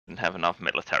didn't have enough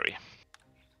military.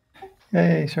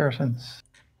 Yay, Saracens.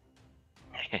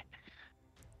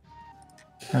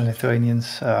 And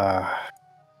Lithuanians.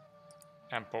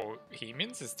 And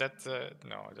Bohemians, is that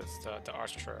no, that's the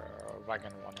archer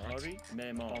wagon one, right?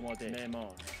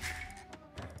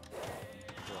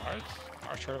 Right?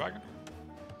 Archer wagon?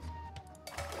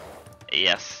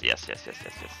 Yes.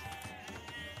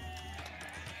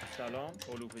 سلام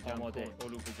علوف جمع کن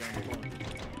علوف جمع کن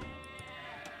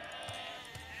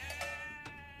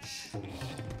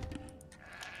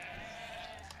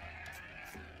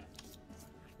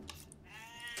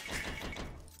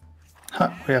Huh,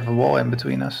 we have a wall in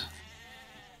between us.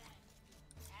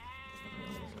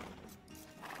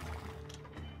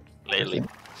 Clearly,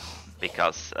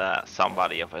 because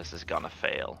somebody of us is gonna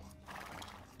fail.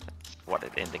 That's what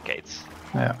it indicates.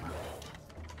 Yeah.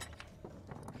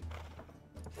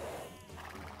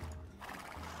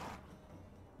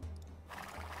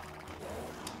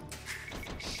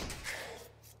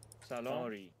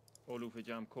 سلام علوف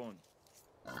جمع کن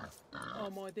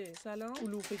آماده سلام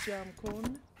علوف جمع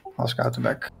کن I'll scout the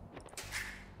back.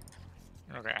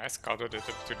 Okay, I scouted it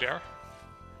up to there.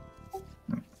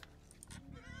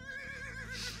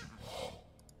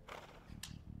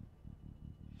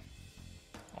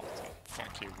 All the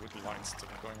funky wood line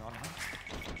stuff going on here.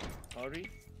 آری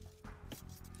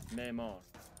معمار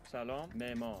سلام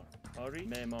معمار آری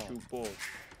معمار چوب برد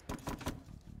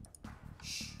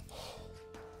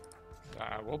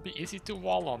Will be easy to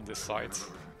wall on this side.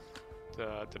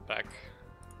 The back.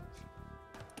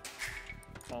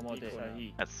 آماده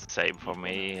صحیح That's the same for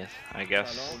me, I guess.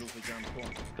 سلام علوف جمع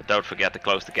کن But don't forget to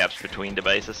close the gaps between the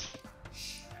bases.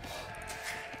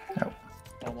 No.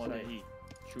 آماده صحیح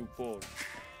چوب برد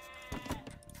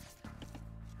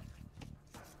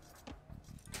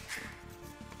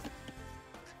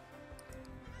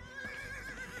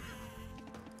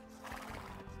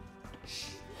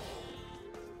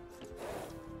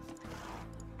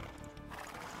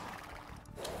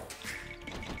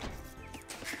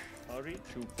آری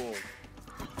چوب برد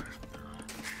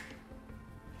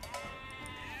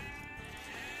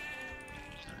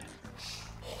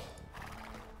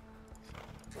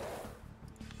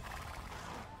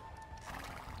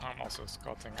I'm also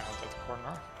scouting out that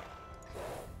corner.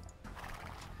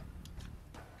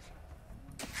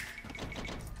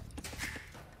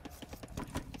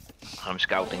 I'm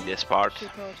scouting this part.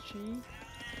 شکارچی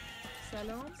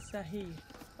سلام صحیح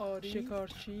آری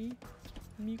شکارچی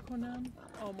میکنم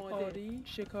آماده آری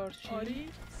شکارچی آری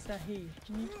صحیح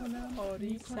میکنم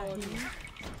آری صحیح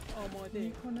آماده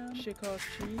میکنم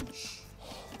شکارچی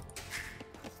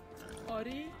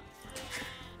آری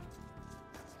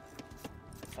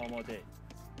آماده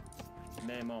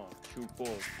معمار چوب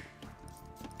برد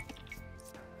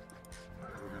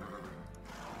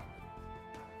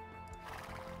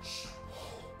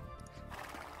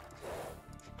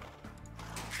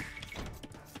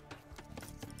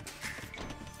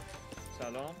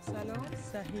سلام سلام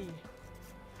صحیح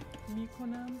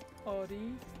میکنم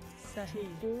آری صحیح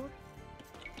بر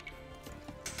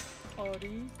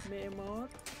آری معمار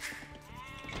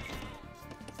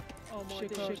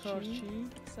آماده شکارچی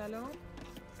سلام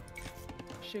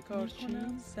شکارچی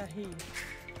صحیح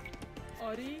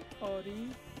آری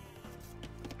آری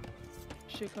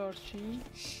شکارچی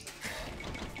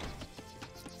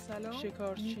سلام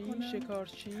شکارچی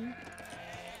شکارچی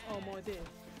آماده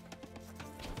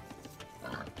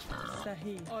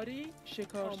صحیح آری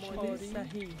شکارچی آری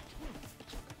صحیح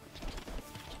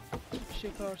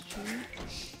شکارچی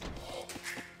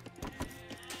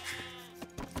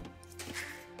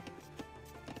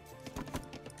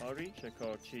آری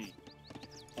شکارچی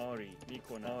آری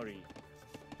میکنه آری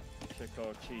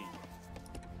شکارچی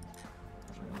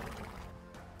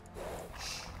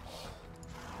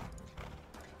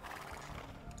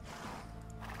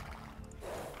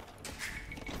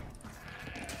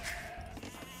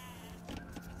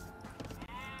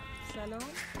سلام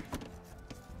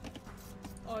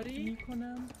آری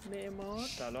میکنم معمار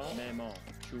سلام معمار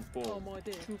چوب برد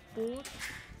آماده چوب برد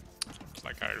It's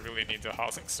like I really need the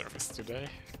housing service today.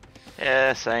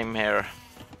 Yeah, same here.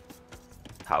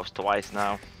 House twice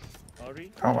now.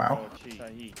 آری Oh, wow. شکارچی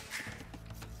صحیح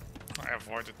I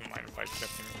avoided mine by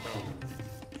getting low.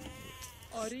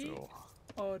 آری Still.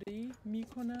 آری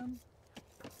میکنم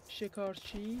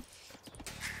شکارچی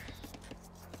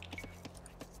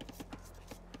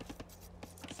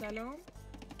سلام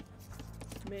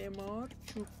معمار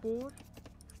چوب بر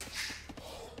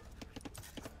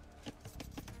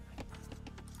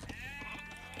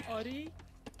آری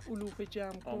علوف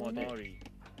جمع کن آماده آری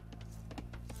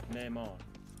معمار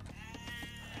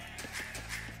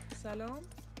سلام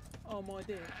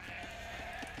آماده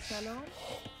سلام.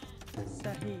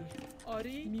 صحیح.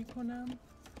 آری میکنم.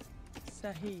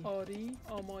 صحیح. آری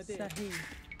آماده. صحیح.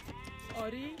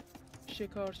 آری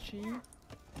شکارچی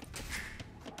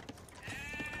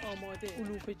آماده.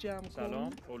 علوف جمع کن.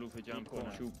 سلام علوف جمع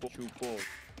کنم. چوب برد.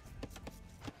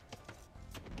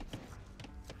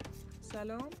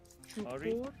 سلام. چوب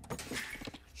آری. بر.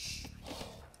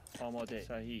 آماده.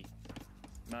 صحیح.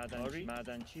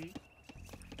 معدنچی.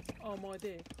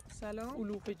 آماده. سلام.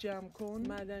 علوف جمع کن.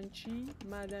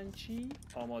 معدنچی.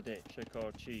 آماده.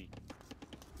 شکارچی.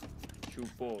 چوب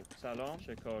برد. سلام.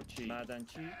 شکارچی.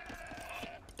 معدنچی.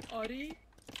 آری.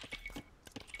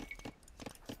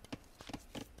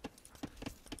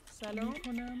 سلام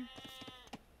کنم.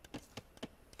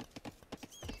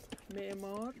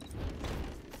 معمار.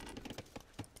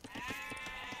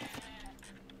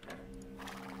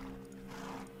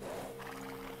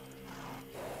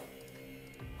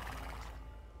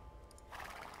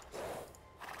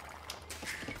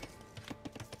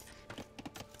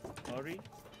 آری.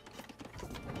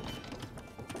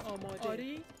 آماده.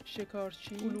 آری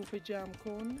شکارچی. علوف جمع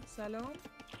کن. سلام.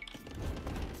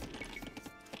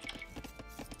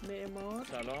 معمار.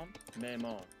 سلام.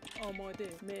 معمار. آماده.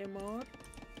 معمار.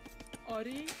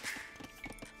 آری.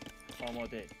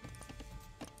 آماده.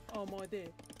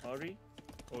 آماده. آری.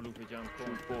 علوف جمع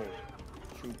کن.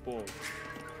 چوب برد.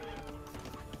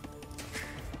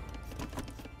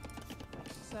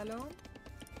 سلام.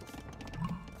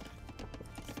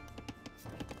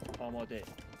 آماده.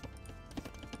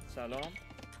 سلام.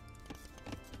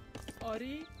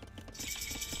 آری.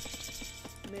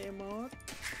 معمار.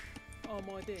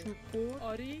 آماده. چوب بر.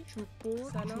 آری چوب بر.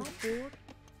 سلام. چوب بر.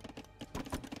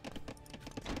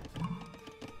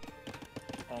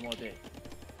 آماده.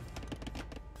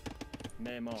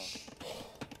 معمار.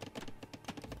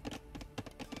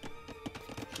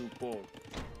 چوب برد.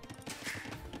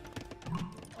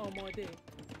 آماده.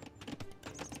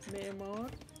 معمار.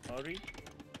 آری.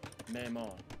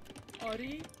 معمار.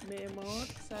 آری معمار.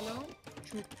 سلام.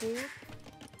 چوب بر.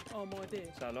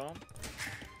 آماده. سلام.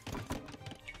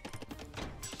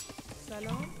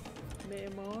 سلام.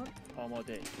 معمار.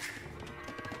 آماده.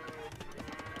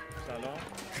 سلام.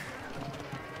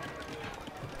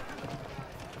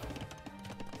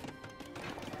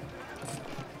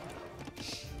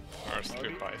 First we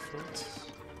buy food.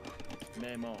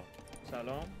 معمار.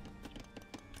 سلام.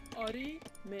 آری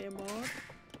معمار.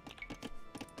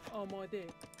 آماده.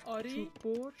 آری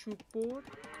چوب بر.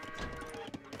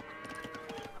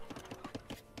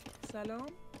 سلام.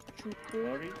 چوب بر.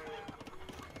 آری.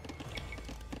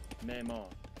 معمار.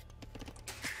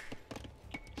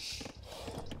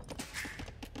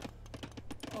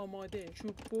 آماده.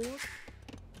 چوب بر.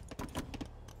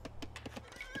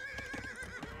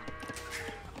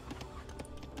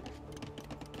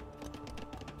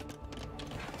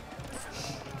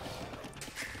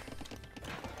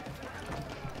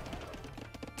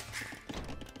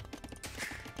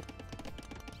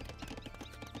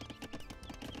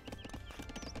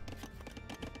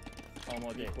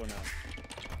 آماده کنم.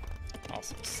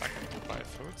 Also second to buy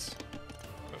foods.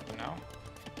 But now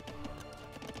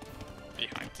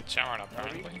behind the Charon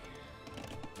apparently.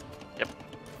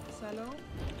 سلام.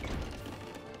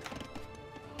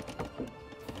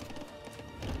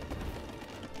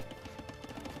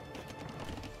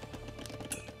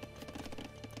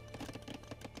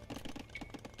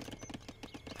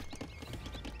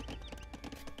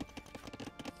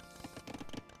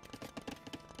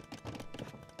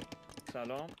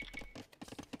 سلام.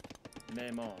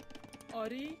 معمار.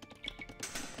 آری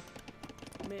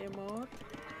معمار.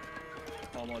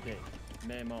 آماده.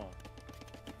 معمار.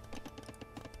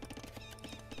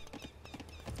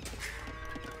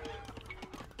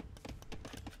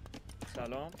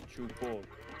 سلام. چوب برد.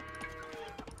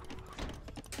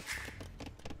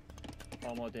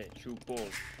 آماده. چوب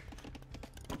برد.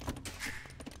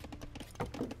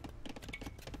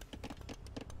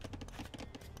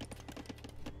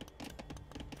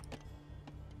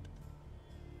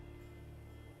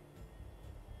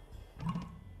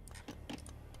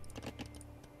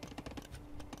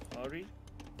 آری.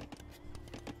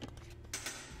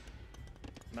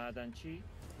 معدنچی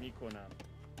میکنم.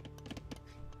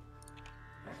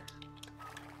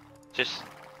 Just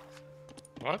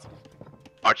What?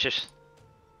 archers.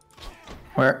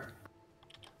 Where?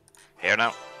 Here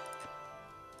now.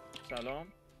 سلام.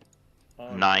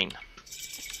 آری. 9.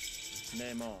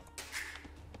 معمار.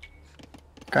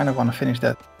 Kind of want to finish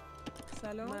that.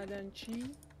 سلام.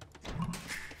 معدنچی.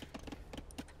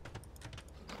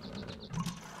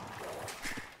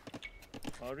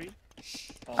 آری.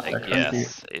 I آماده.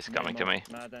 guess he's coming to me.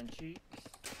 معدنچی.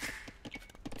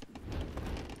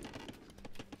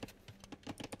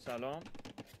 سلام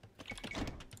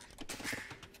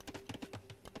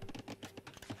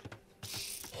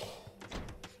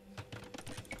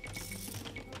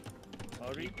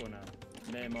آری کنم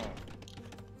معمار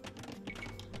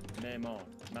معمار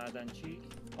معدنچی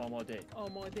آماده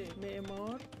آماده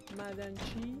معمار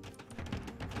معدنچی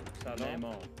سلام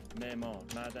معمار معمار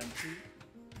معدنچی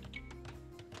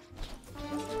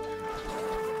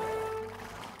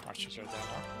Archers are there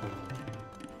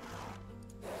now.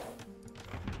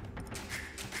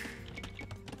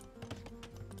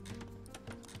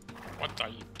 What are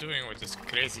you doing with this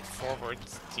crazy forward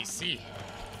TC?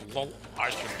 Lol,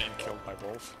 Archer being killed by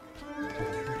Wolf.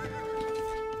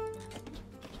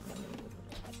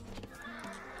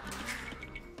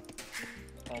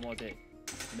 آماده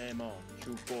معمار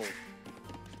چوب برد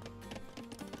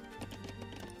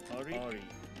آری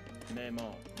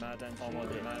معمار معدن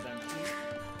آماده معدنچی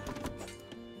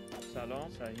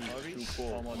سلام صحیح آری چوب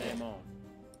برد آماده معمار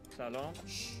سلام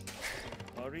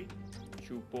آری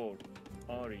چوب برد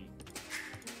آری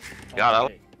Got a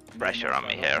lot of pressure on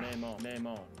me here.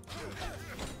 معمار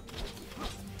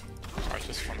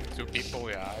Archers from 2 people,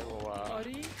 yeah, I will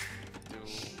آری do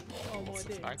lots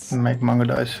آماده of knights. Make Mongo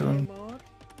die soon. معمار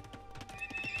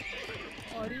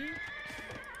آری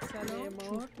سلام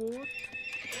معمار برد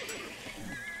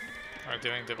Are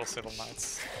doing double civil knights.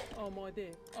 آماده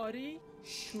آری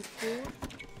چوب برد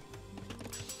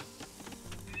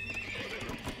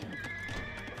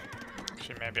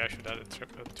Actually, maybe I should add a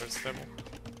third stable.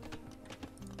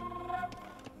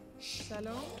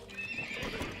 سلام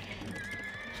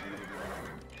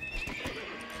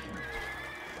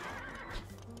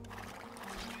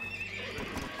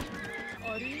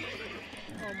آری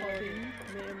آماده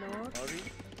معمار آری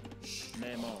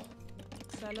معمار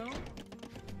سلام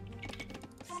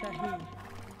صحیح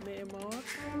معمار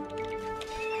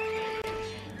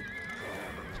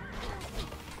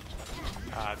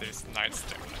There's knights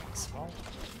there as well.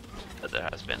 But there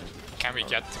has been. Can we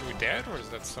get through there, or is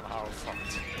that somehow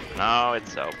fucked? No,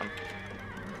 it's open.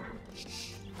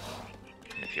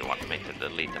 If you want me to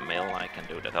delete the mill, I can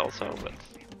do that also, but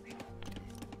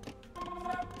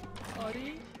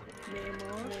آری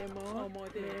معمار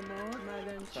آماده معمار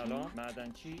معدنچی سلام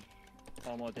معدنچی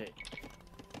آماده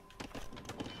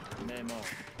معمار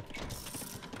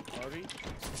آری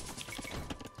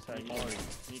صحیح آری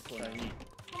میکنم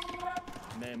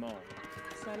معمار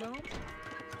سلام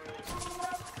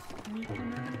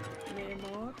میکنم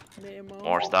معمار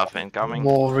more stuff incoming.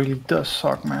 Wall really does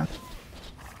suck, man.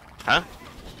 Huh?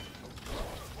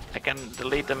 I can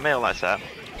delete the mill, I said,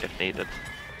 if needed.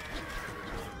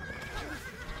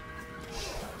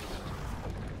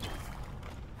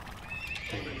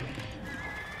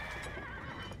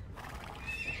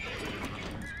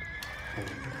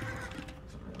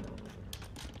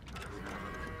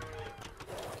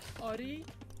 آری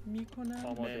میکنم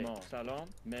آماده سلام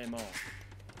معمار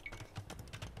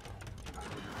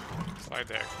It's like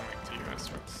they're coming to you as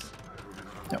well.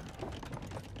 Yep.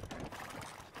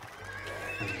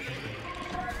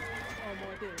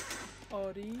 آماده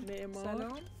آری معمار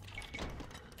سلام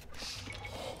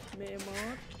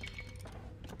معمار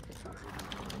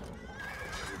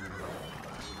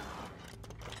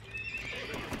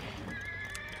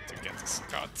To get the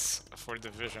Scots for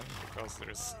division, because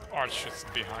there's archers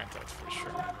behind that for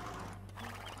sure.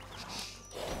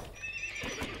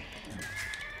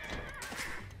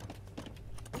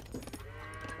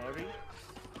 آری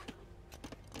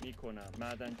میکنم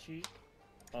معدنچی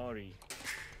آری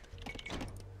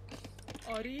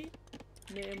آری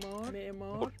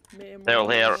معمار They're all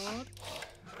here. معمار.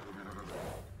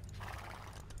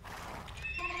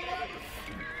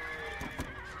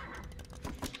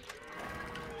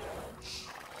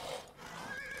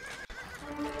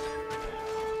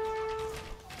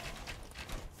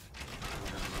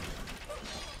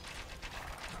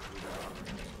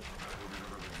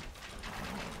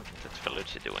 What's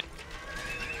Felucci doing?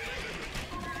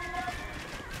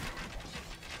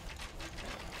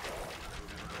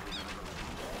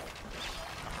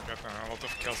 I've gotten a lot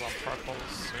of kills on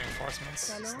purple's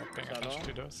reinforcements. It's not paying attention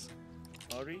to those.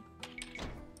 آری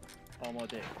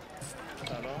آماده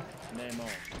سلام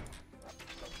معمار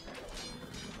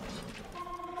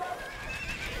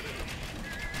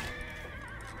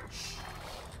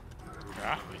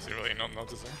Yeah, he's really not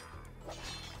noticing.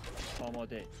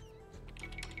 آماده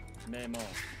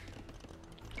معمار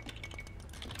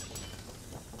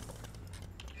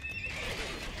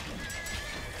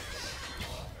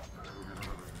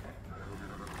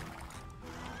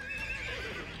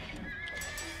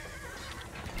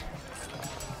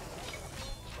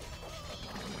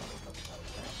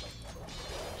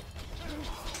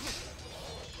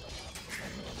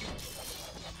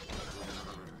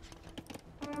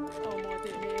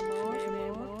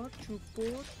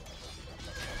چوبور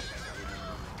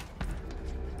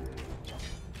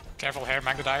Careful here,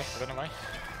 Mangonel, run away.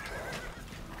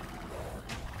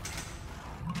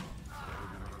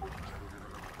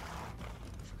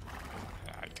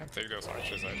 Yeah, I can take those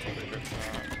archers, I think, but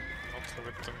not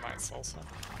with the knights also.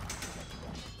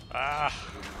 Ah!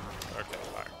 Okay,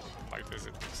 like this,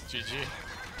 it's GG.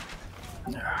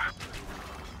 Yeah.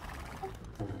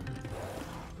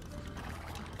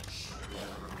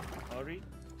 Ari,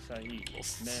 Sahi,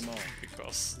 Lost Memo.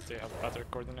 because they have better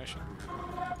coordination.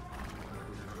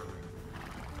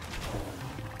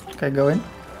 Okay, go in.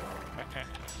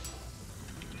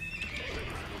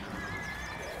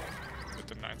 But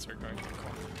the knights are going to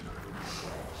come.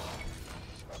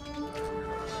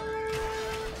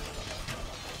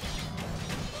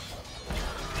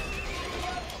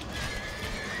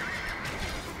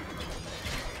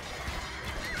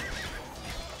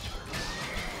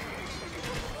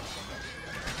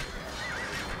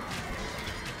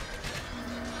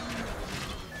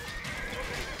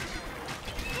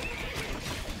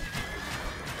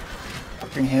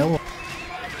 Fucking hell.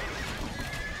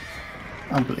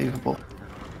 Unbelievable.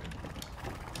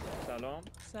 سلام.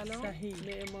 سلام صحیح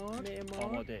معمار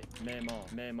آماده. معمار.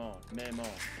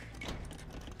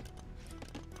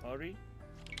 آری.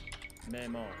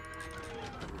 معمار.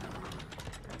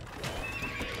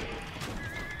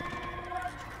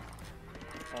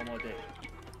 آماده.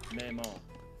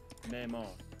 معمار.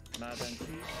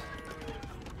 معدنچی.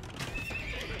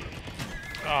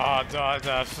 Oh,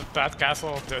 the DauT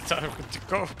Castle,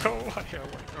 go away.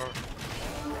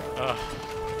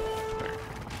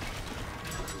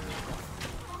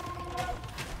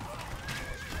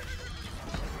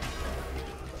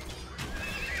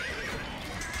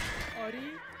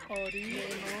 آری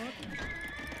معمار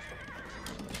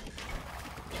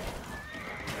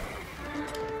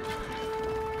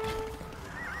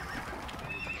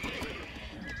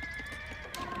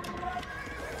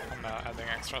I'm adding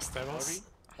extra stables.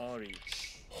 آری.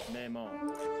 معمار.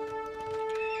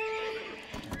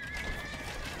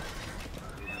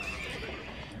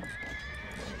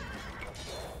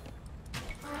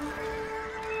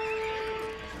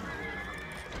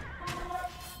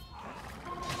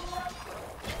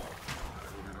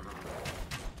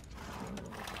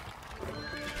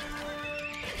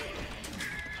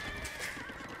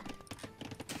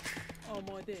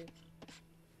 آماده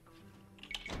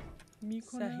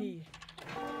میکنم صحیح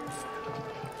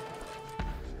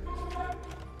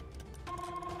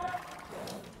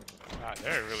Ah,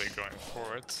 they're really going for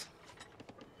it.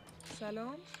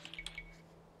 سلام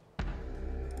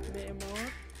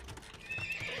معمار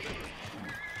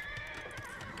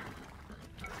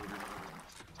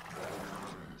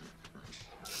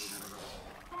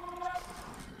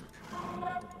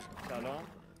سلام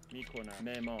میکنم.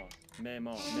 معمار.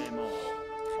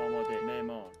 آماده.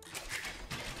 معمار.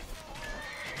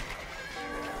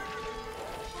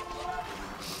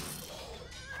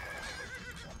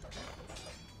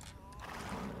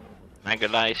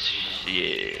 Mangonel,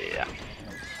 yeah.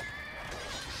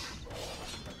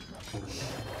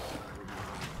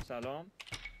 سلام.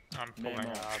 I'm pulling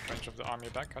a bunch of the army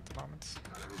back at the moment.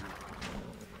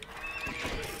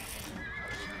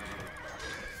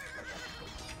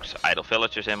 There's idle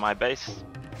villagers in my base.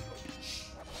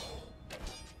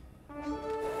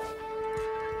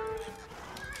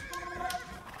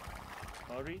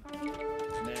 آری.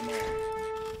 معمار.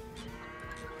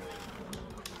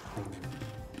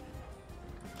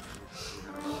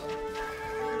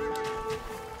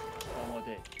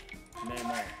 آماده.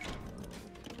 معمار.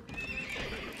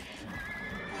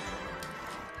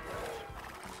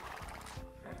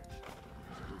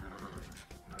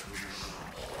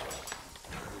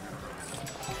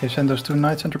 Okay, send those 2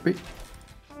 knights, Entropy.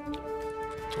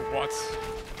 To what?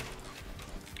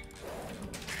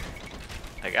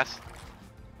 I guess.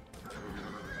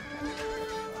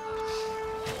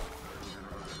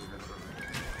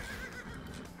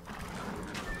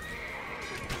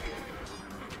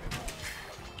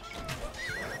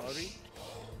 آری.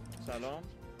 سلام.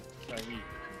 صحیح.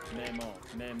 معمار.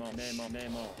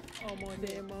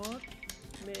 آماده معمار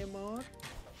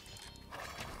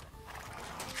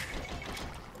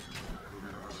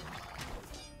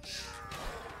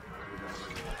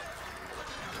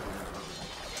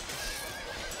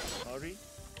آری.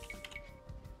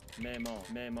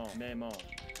 معمار.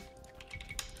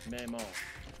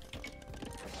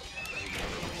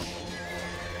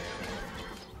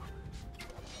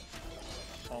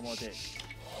 آماده.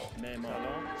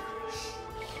 معمار.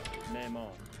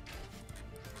 معمار.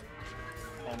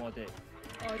 آماده.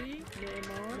 آری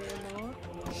معمار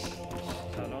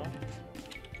سلام.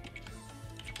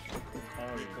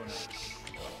 آری کنم.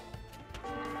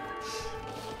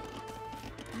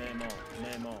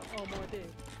 معمار آماده.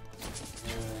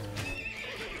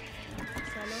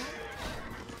 سلام.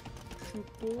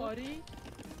 چوب آری.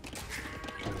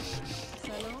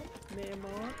 سلام.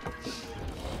 معمار.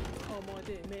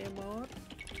 آماده. معمار.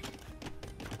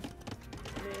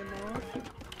 معمار.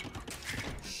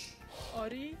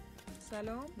 آری.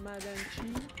 سلام.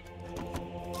 معدنچی.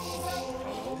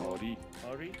 آری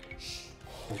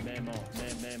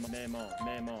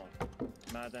معمار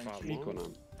معدنچی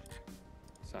میکنم.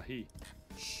 صحیح.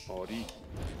 آری.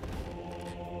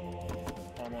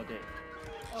 آماده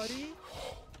آری.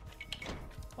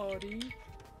 آری.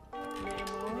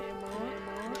 معمار.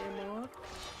 معمار. معمار.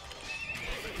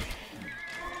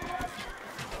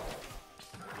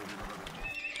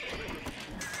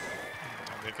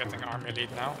 They're getting army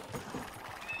lead now.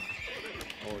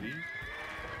 آری.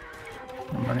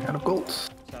 I'm running out of gold.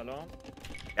 سلام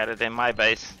Get it in my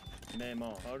base.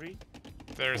 معمار آری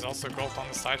There's also gold on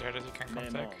the side here that you can come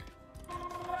معمار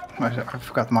take. I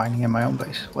forgot mining in my own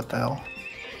base. What the hell?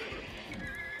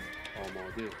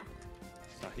 آماده.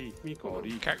 صحیح. میکنم.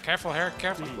 آری. Careful here,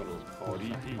 careful. میکنم.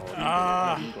 آری.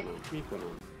 آه.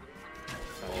 میکنم.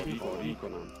 صحیح. آری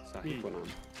کنم. صحیح کنم.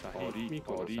 آری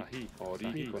میکنم. صحیح. آری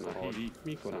میکنم. آری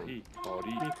میکنم.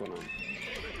 آری میکنم.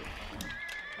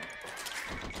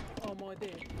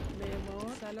 آماده.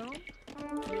 معمار. سلام.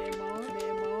 معمار.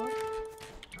 معمار.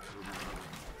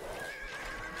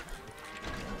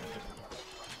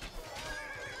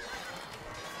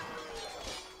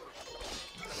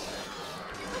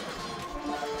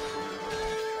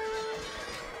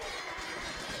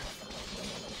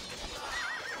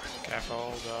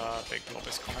 Careful, the big blob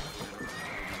is coming.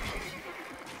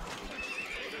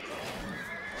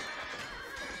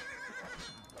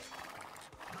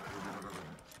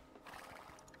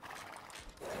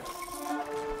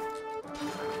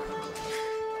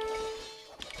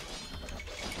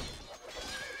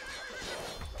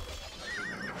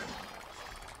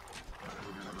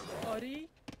 آری.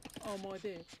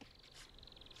 آماده.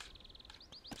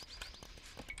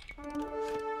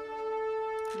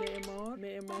 معمار.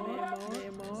 معمار.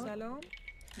 معمار. سلام.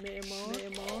 معمار.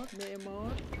 معمار.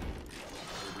 معمار.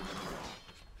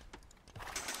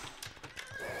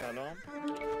 سلام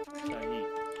صحیح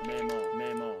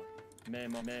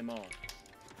معمار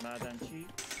معدنچی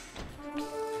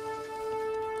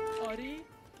آری.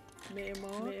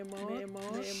 معمار. معمار.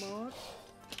 معمار. معمار.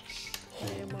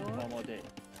 معمار. آماده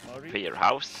For آری your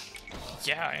house.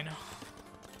 Yeah, I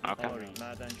know. Okay. آری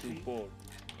معدنچی بور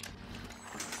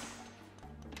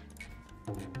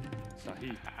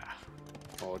صحیح.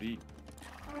 آری.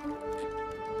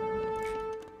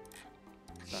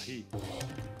 صحیح.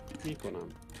 میکنم.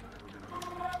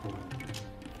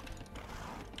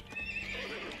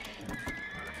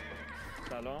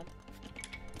 سلام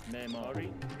معماری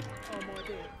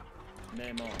آماده.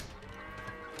 معمار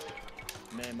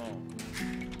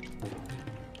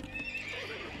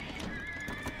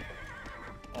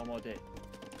آماده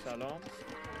سلام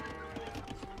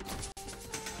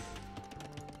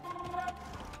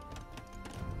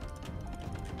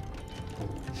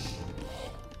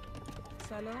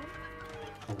سلام.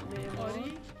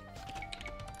 معماری.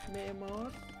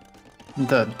 معمار.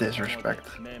 The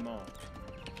disrespect. معمار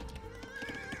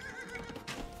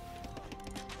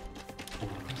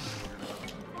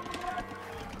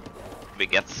We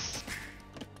get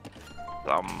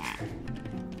some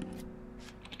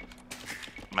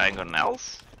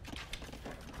Mangonels.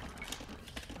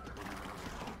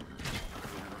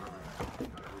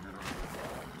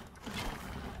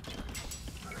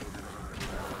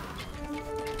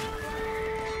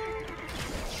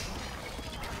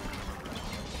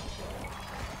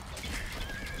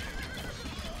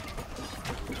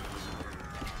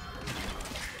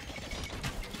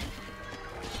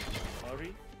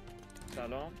 آری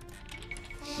سلام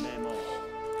معمار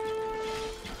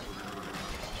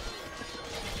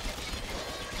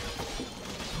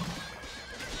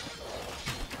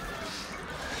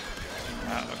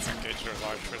Let's engage their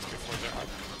archers before they are.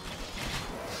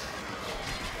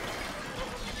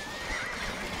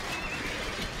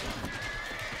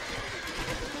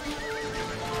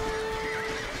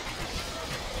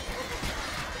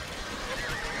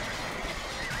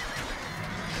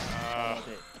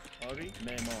 آماده آری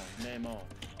معمار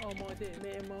آماده.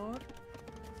 معمار.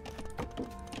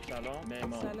 سلام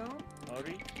معمار سلام.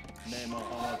 آری معمار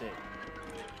آماده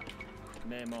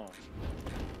معمار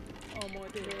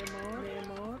آماده. معمار.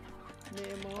 معمار.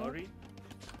 معمار. آری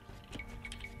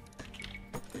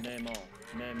معمار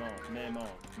معمار معمار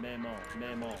معمار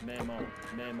معمار معمار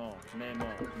معمار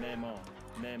معمار معمار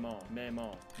معمار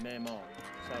معمار معمار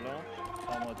سلام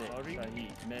آماده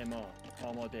صحیح معمار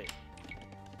آماده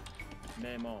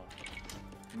معمار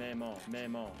معمار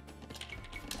معمار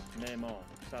معمار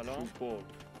سلام برد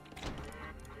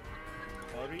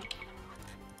آری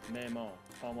معمار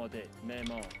آماده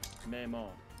معمار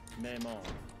معمار معمار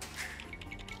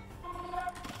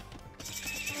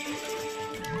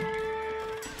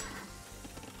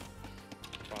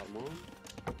فرمان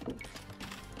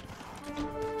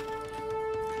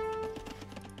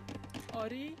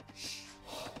آری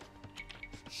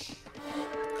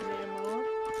معمار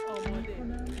آماده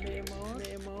معمار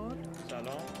معمار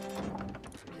سلام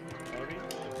آری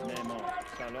معمار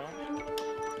سلام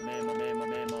معمار معمار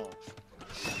معمار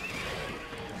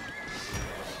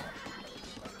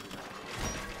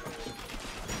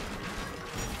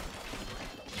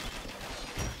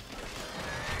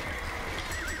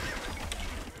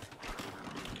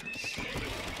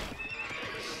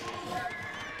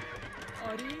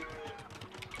آری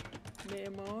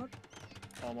معمار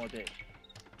آماده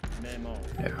معمار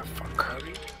Yeah, fuck.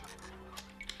 آری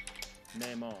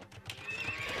معمار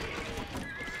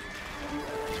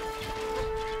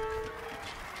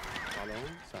سلام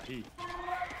صحیح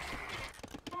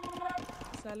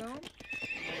سلام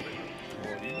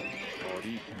آری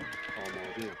آری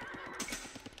آماده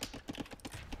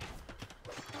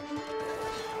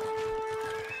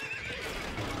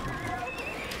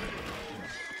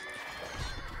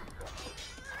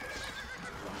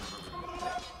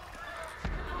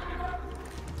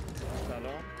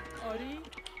سلام آری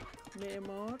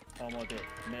معمار آماده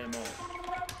معمار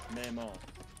معمار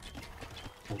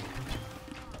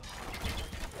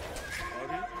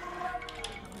آری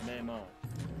معمار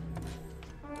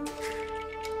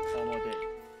آماده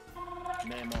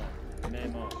معمار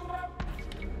معمار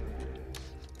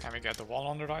Can we get the wall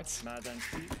on the right?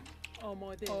 معدنچی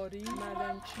آماده آری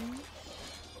معدنچی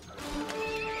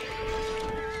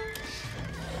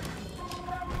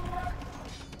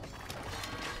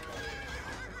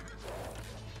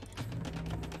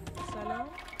سلام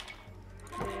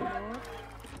معمار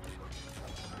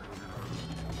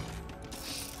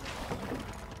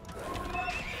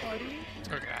آری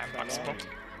Okay, I'm back spot.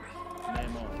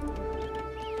 معمار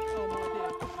آماده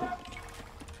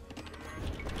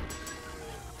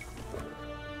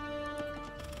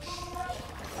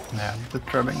Yeah, the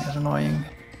drubbing is annoying.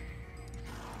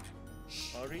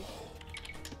 آری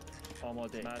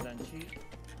آماده معدنچی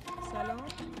سلام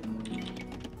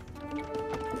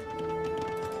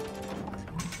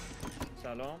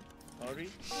سلام آری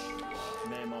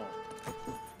معمار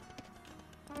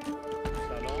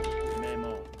سلام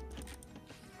معمار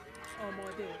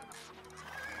آماده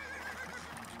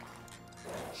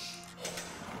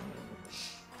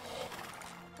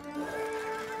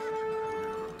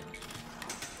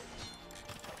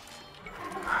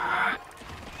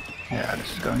Yeah,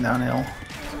 this is going downhill.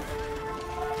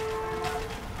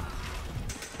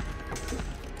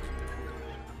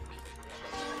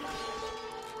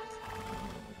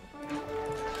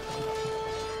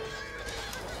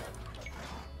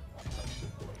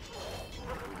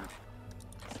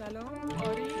 سلام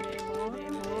آری معمار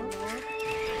معمار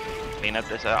Clean up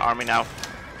this army now.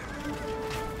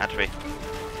 Entropy.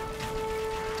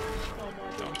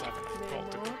 آماده Don't have any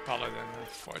gold to معمار paladin,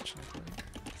 unfortunately.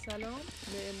 سلام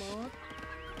معمار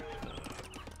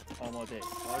آماده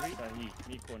آری صحیح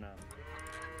میکنم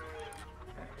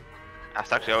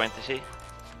Aztec go into C?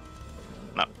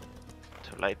 No.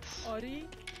 Too late. آری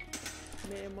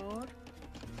معمار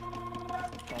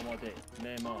آماده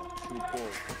معمار چوب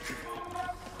برد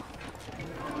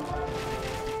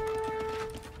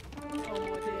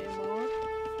آماده معمار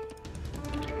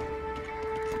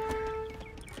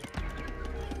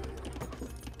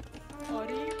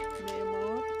آری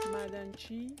معمار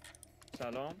معدنچی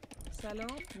سلام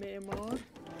سلام معمار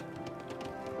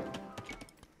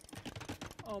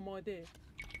آماده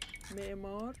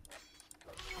معمار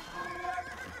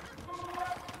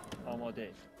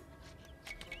آماده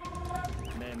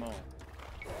معمار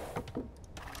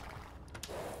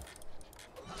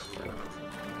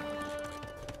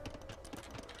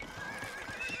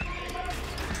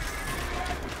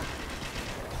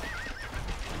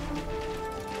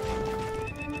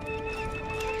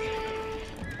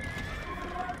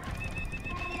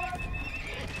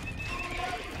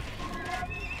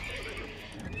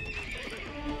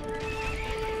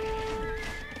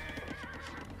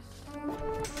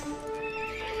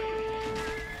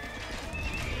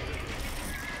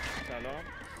سلام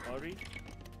آری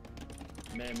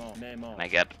معمار معمار Can I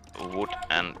get wood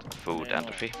and food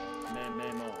entropy?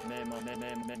 معمار معمار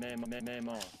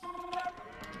معمار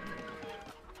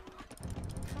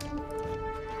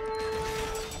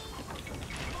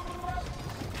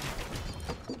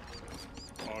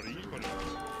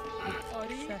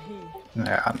صحیح.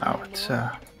 Yeah, now it's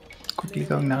quickly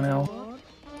going downhill.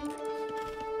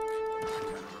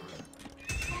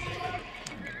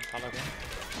 Paladin.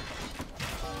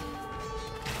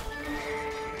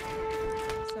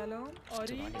 سلام.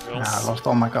 آری. Yeah, I lost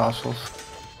all my castles.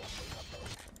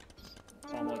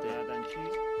 آماده کردن چی؟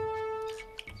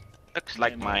 Looks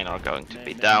like mine are going to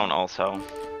be down also.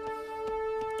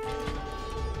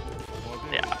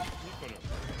 Yeah.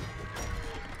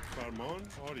 فرمان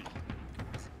آری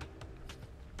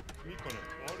میکنم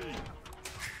آری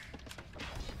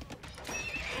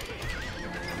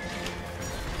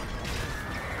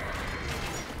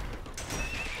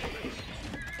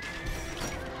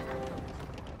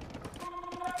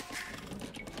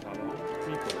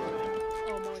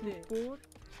آماده. بور.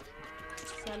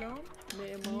 سلام.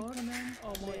 معمار.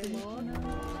 آماده.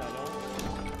 سلام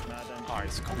معدن Oh,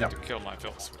 he's coming to kill my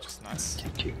vills, which is nice.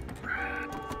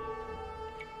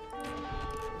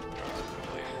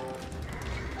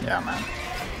 Yeah, man.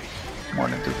 More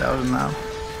than 2,000 now.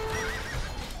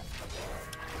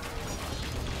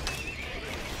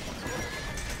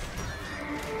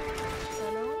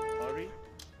 سلام. آری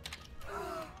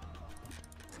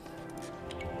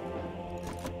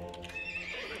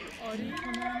آری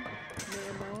کنم.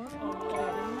 معمار.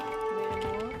 آماده.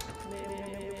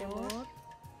 معمار. معمار.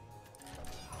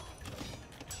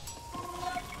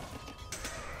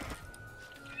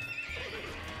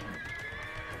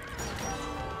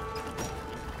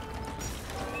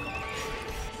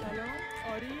 سلام.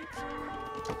 آری.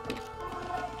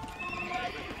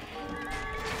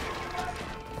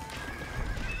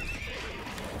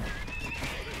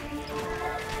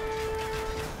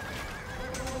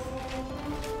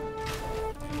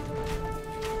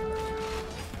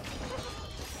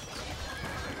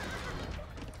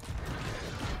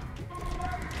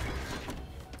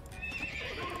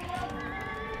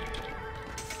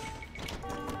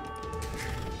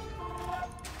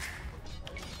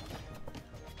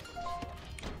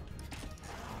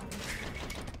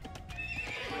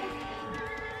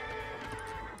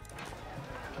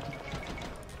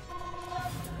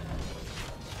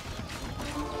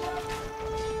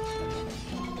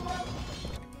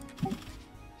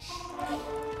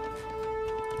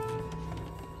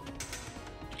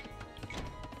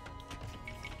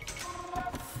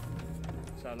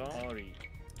 سلام آری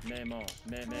معمار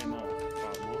معمار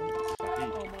فرمان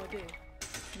صحیح آماده.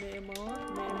 معمار.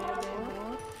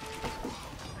 معمار.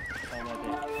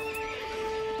 آماده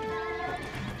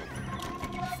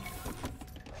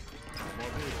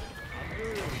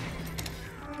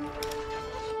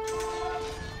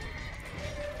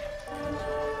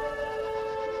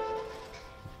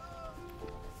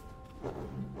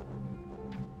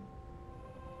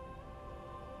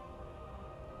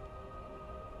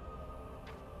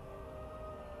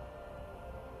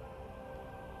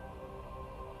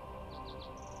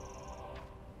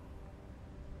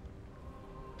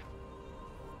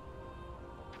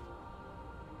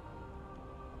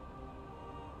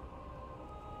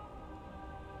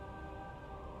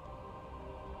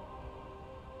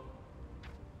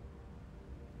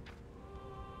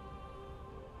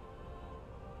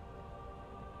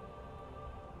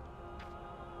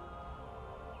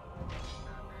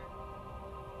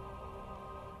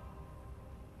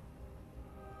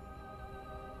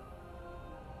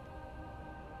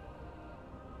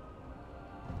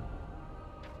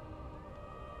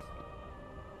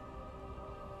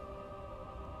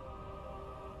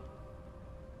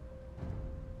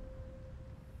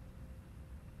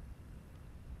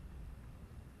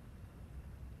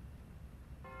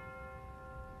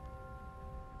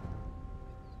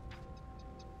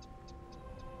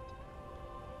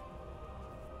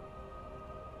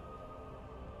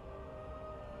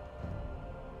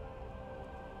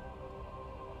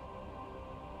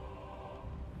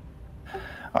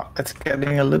Oh, it's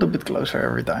getting a little bit closer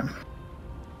every time.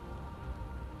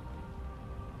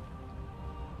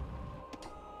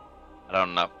 I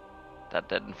don't know. That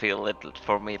didn't feel little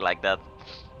for me like that.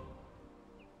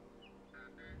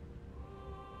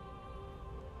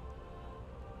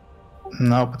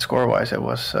 No, but score-wise it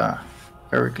was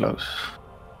very close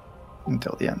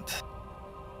until the end.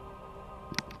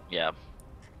 Yeah.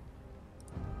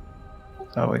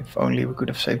 So if only we could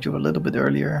have saved you a little bit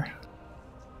earlier.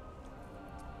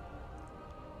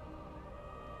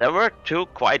 There were two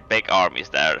quite big armies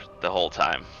there the whole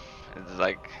time. It's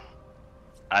like,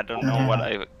 I don't know what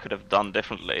I could have done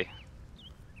differently.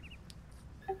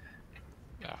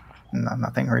 Yeah, No,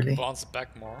 nothing really. Bounce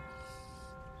back more.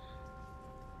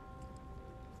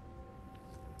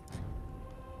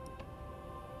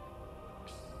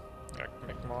 Yeah,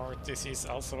 make more disease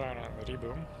elsewhere and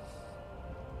reboom.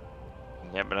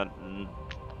 Yeah, but I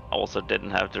also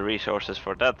didn't have the resources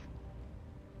for that.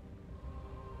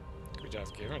 Could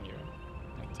have given you.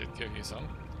 I did give you some.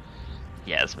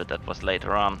 Yes, but that was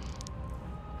later on.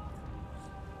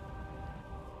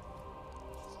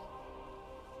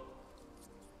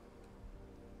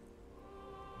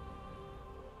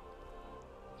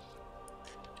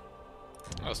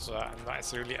 Also a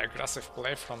nice, really aggressive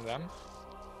play from them.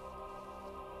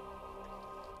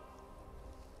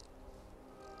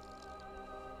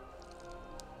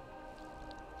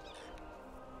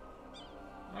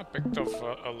 I picked off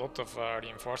a lot of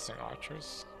reinforcing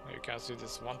archers. You can see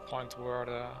this one point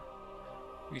where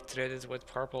we traded with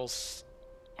purple's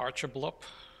archer blob.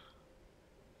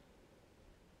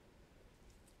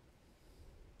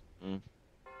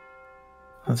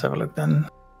 Let's have a look then.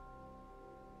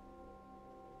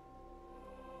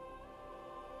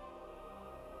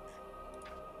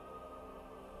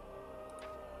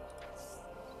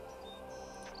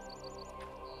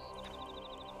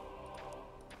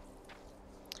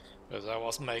 Because I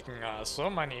was making so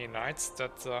many knights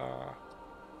that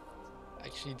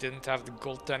actually didn't have the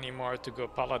gold anymore to go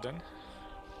paladin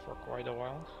for quite a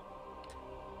while.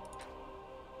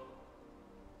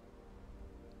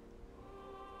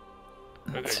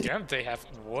 But again, they have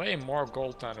way more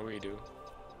gold than we do.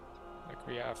 Like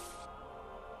we have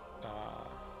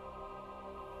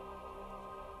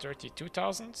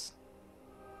 32,000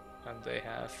 and they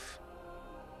have...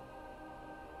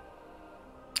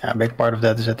 Yeah, a big part of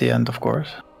that is at the end, of course.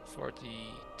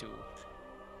 42.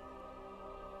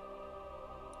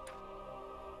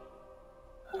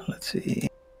 Let's see.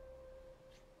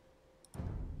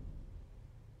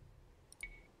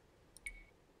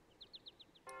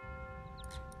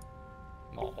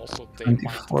 Well, also they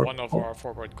mined one of our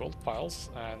forward gold piles,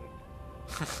 and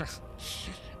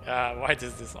why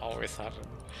does this always happen?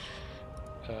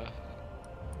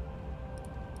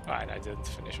 And I didn't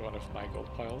finish one of my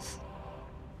gold piles.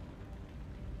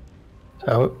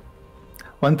 So,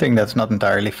 one thing that's not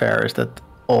entirely fair is that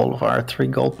all of our 3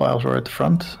 gold piles were at the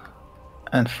front,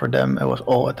 and for them it was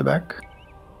all at the back.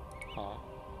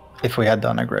 If we had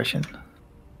done aggression.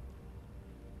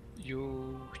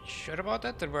 You sure about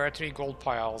that? There were 3 gold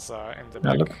piles in the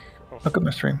Yeah, back. look at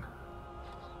my stream.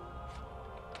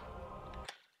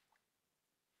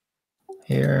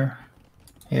 Here,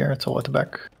 it's all at the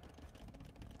back.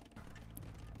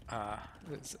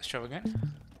 Let's show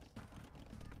again.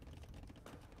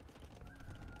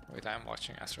 Wait, I'm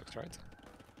watching Astruct, right?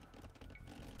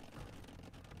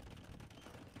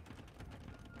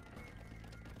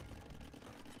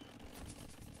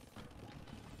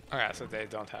 Oh yeah, so they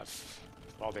don't have...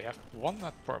 Well, they have one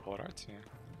at purple, right? Yeah.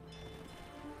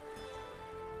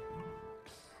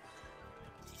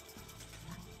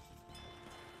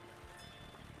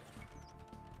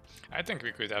 I think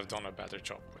we could have done a better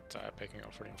job with picking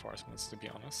off reinforcements, to be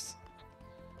honest.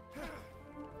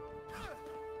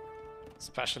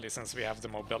 Especially since we have the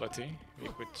mobility, we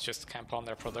could just camp on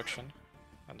their production,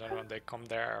 and then when they come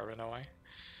there, run away.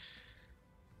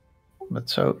 But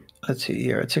so, let's see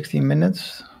here, at 16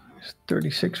 minutes, it's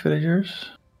 36 villagers.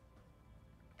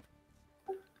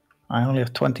 I only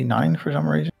have 29 for some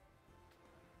reason.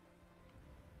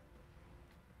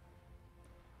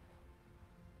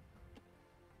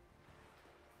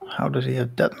 How does he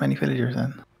have that many villagers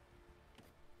then?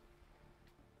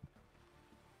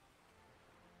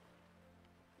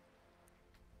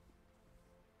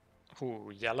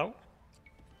 Who, yellow?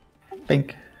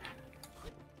 Pink.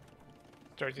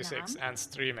 36 and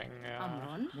streaming.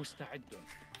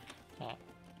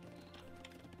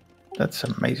 That's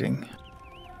amazing.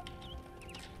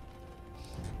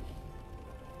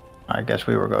 I guess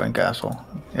we were going castle.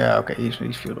 Yeah, okay, he's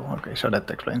feudal. Okay, so that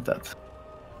explains that.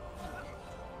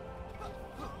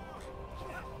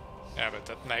 Yeah, but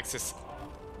that makes his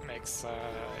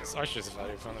archers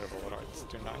very vulnerable, right?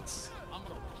 To knights.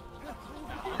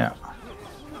 Yeah.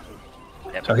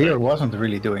 So here wasn't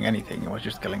really doing anything, it was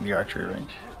just killing the archery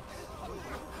range.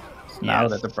 It's now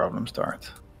that the problems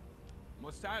start.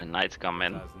 The knights come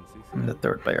in. And the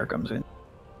third player comes in.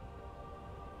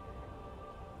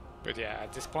 But yeah,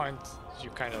 at this point, you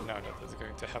kind of know that it's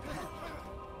going to happen.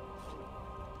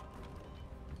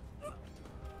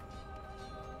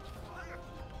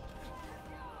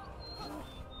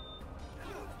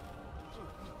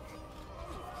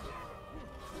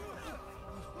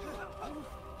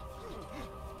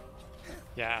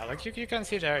 Yeah, like you can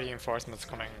see there reinforcements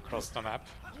coming across the map,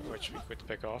 which we could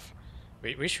pick off.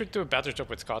 We should do a better job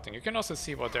with scouting. You can also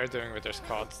see what they're doing with their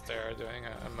scouts. They're doing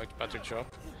a much better job.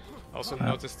 Also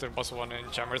noticed there was one in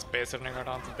Jammer's base running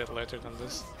around a bit later than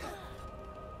this.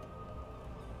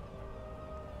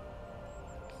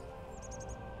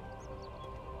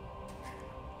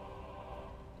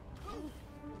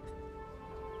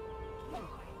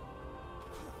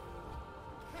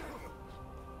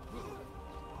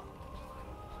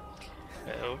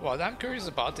 What I'm curious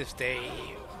about if they...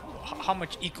 how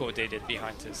much eco they did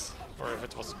behind this, or if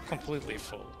it was completely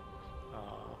full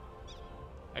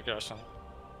aggression.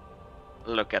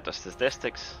 Look at the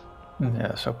statistics.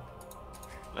 Yeah, so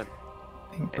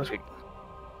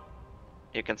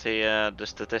You can see the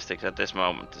statistics at this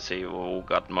moment to see who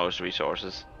got most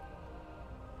resources.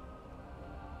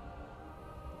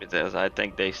 Because I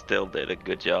think they still did a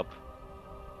good job.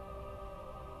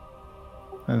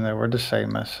 and they were the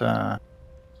same as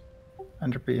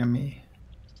Entropy and me.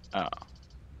 Oh.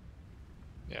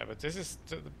 Yeah, but this is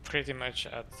pretty much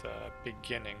at the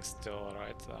beginning still,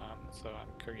 right? So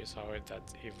I'm curious how that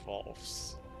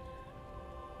evolves.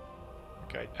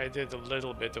 Okay, I did a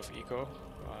little bit of eco,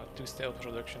 2 stale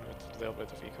production with a little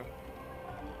bit of eco.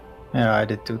 Yeah, I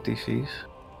did 2 TCs.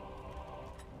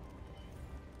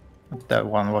 But that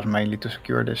one was mainly to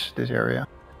secure this area.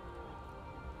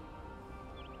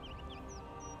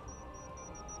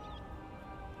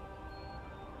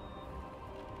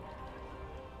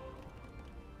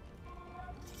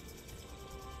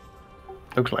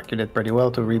 Looks like you did pretty well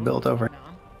to rebuild over.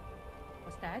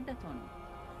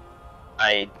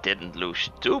 I didn't lose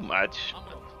too much.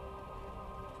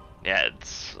 Yeah,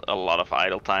 it's a lot of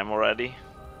idle time already.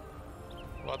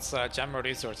 What's Jammer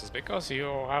resources? Because you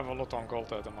have a lot on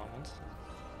gold at the moment.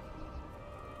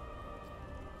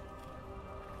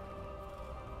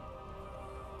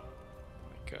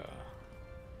 Like,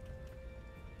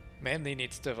 mainly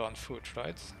need stuff on food,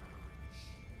 right?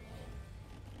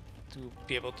 To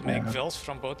be able to make vills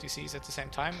from both DCs at the same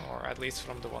time, or at least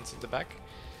from the ones at the back.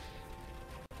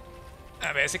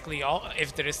 Basically,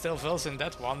 if there is still vills in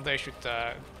that one, they should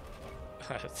that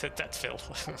fill.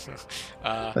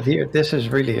 But here, this is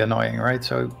really annoying, right?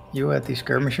 So you had these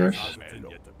skirmishers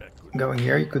going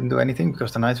here, you couldn't do anything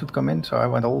because the knights would come in, so I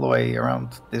went all the way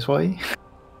around this way.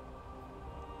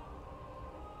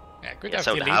 Yeah, could have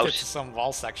deleted some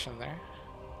wall section there.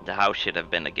 The house should have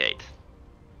been a gate.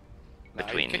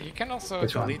 Between... You can also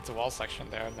delete the wall section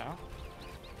there now.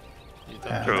 You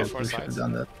don't True. have 4 sides.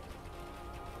 Done that.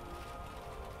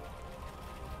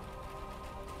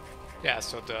 Yeah,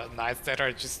 so the knights that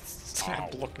are just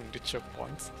blocking the choke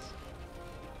points.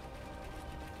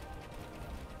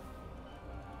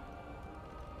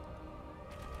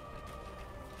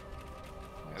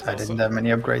 I didn't have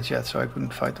many upgrades yet, so I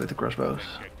couldn't fight with the crossbows.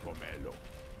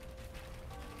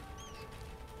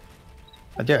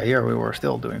 But yeah, here we were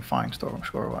still doing fine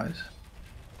score-wise.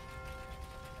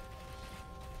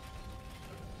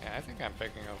 Yeah, I think I'm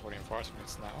picking up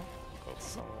reinforcements now. Got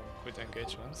some good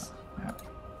engagements. Yeah.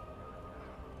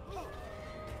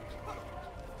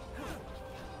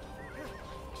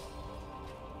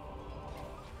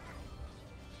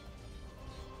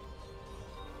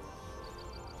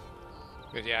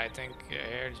 But yeah, I think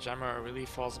here Jammer really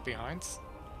falls behind.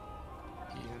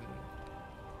 Even,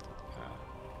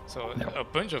 so a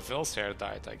bunch of vills here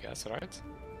died, I guess, right?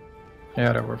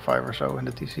 Yeah, there were 5 or so in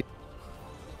the TC.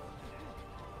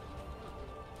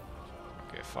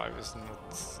 Okay, 5 is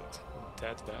not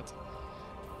that bad.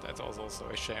 That was also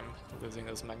a shame, losing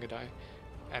those Mangonel.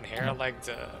 And here, like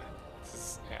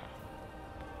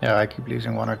Yeah, I keep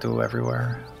losing 1 or 2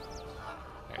 everywhere.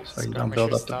 Yeah, so you don't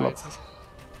build up the block.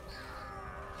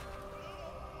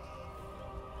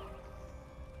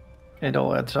 It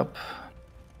all adds up,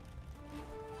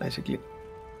 basically.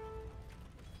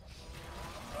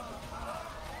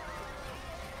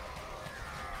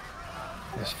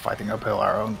 Just fighting uphill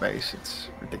our own base, it's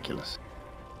ridiculous.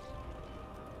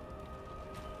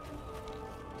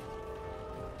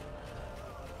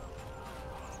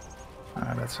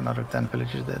 That's another 10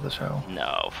 villages dead or so.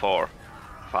 No, 4,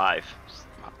 5.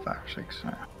 5 or 6,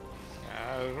 yeah.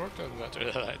 Yeah, it worked out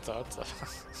better than I thought.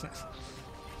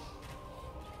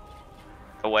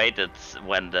 I waited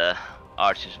when the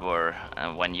archers were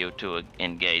when you two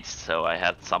engaged, so I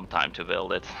had some time to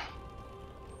build it.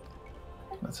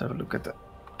 Let's have a look at the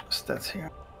stats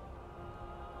here.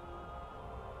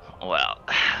 Well,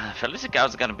 Felicica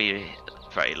is gonna be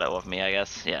very low of me, I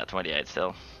guess. Yeah, 28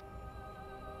 still.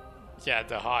 Yeah,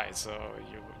 the high, so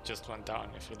you just went down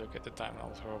if you look at the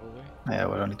timeline probably. Yeah,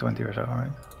 we're only 20 or so,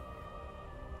 right?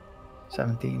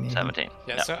 17 even. 17.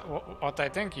 Yeah, so what I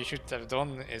think you should have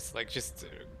done is like just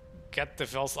get the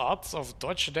Vels odds of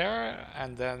dodge there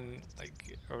and then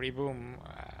like reboom,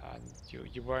 and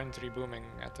you weren't rebooming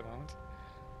at the moment?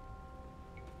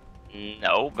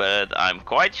 No, but I'm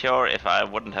quite sure if I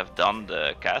wouldn't have done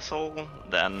the castle,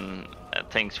 then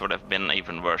things would have been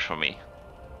even worse for me.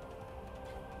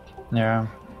 Yeah,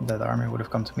 that army would have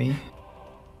come to me.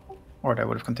 Or they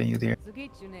would have continued here.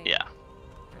 Yeah.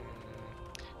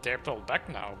 They're pulled back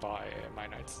now by my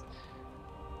knights.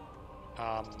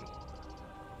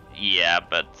 Yeah,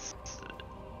 but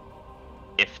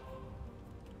if...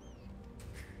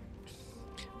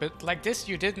 But like this,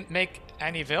 you didn't make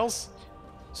any Vels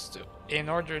in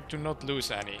order to not lose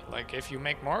any. Like if you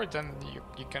make more, then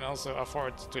you can also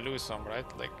afford to lose some, right?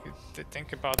 Like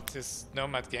think about this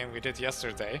Nomad game we did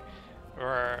yesterday,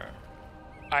 where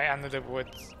I ended up with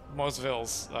most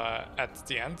Vils at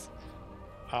the end,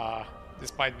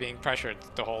 despite being pressured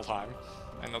the whole time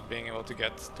and not being able to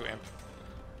get to Imp.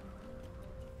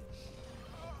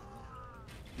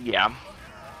 Yeah.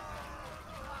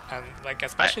 And like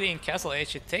especially in Castle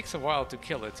Age, it takes a while to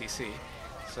kill a TC,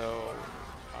 so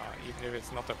even if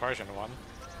it's not a Persian one,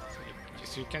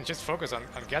 you can just focus on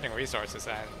getting resources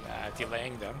and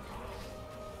delaying them.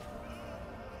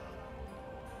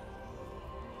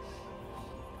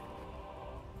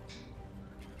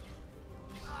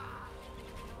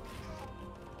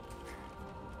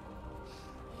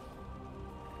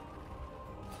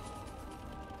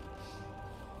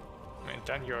 I mean,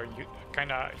 then you're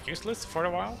kind of useless for a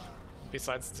while,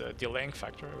 besides the delaying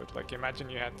factor. But like imagine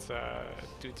you had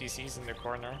 2 TCs in the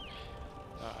corner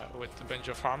with a bunch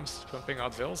of farms pumping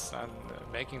out Vils and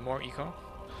making more eco.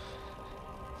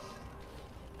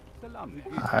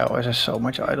 I always have so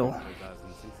much idle.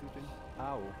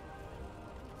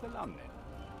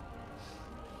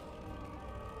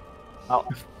 Oh,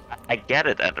 I get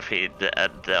it, Entropy.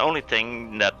 The only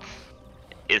thing that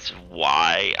is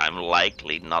why I'm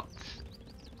likely not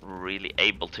really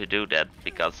able to do that,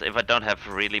 because if I don't have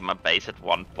really my base at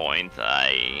one point,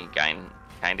 I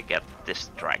kind of get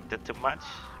distracted too much,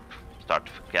 start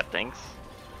to forget things.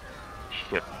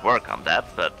 Should work on that,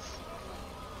 but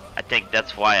I think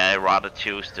that's why I rather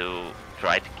choose to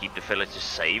try to keep the villages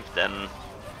safe than...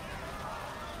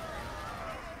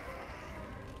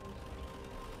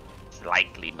 It's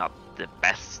likely not the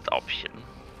best option.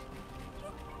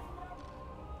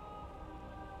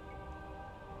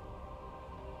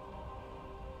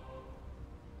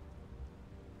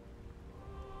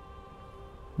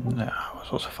 Yeah, I was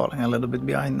also falling a little bit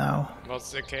behind now.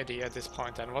 What's the KD at this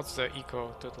point, and what's the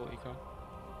eco, total eco?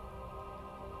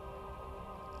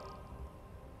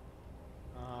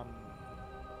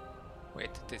 Wait,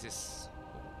 this is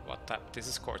what tab? This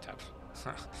is core tab.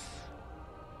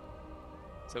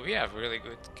 So we have really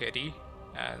good KD,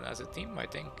 and as a team I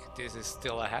think this is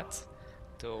still ahead,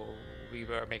 though we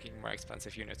were making more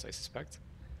expensive units, I suspect.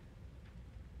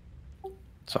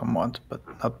 Somewhat, but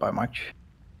not by much.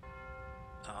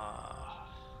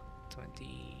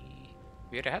 20...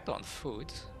 We're ahead on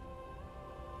food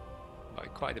by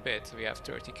quite a bit. We have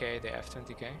 30k, they have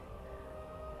 20k.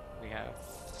 We have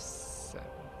 17...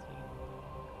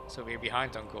 So we're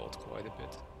behind on gold quite a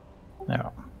bit. Yeah.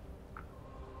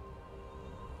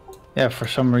 Yeah, for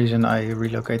some reason I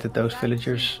relocated those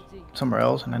villagers somewhere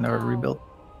else and I never rebuilt.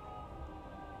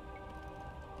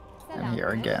 And here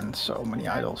again, so many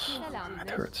idols. It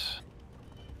hurts.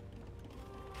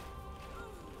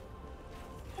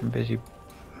 I'm busy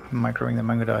microing the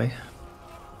Mangonel.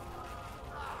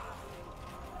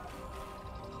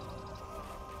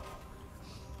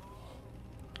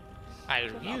 I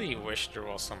really wish there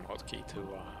was some hotkey to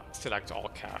select all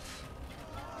calf.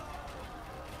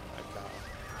 Like,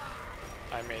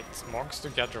 I made monks to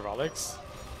get the relics,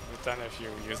 but then if you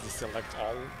use the select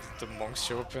all, the monks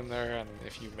show up in there, and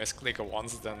if you misclick it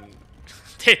once, then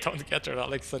they don't get the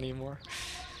relics anymore.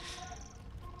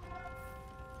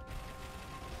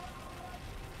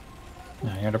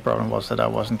 Yeah, the problem was that I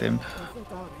wasn't imp.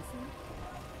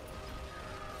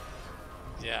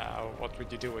 Yeah, what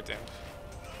would you do with imp?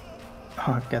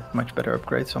 I get much better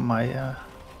upgrades on my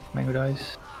Mangonel.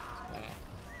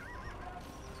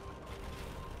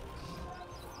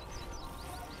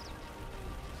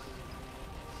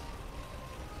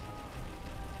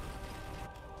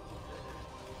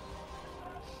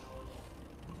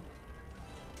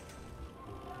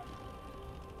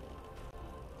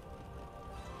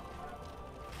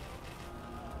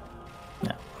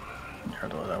 Yeah,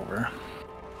 it was over.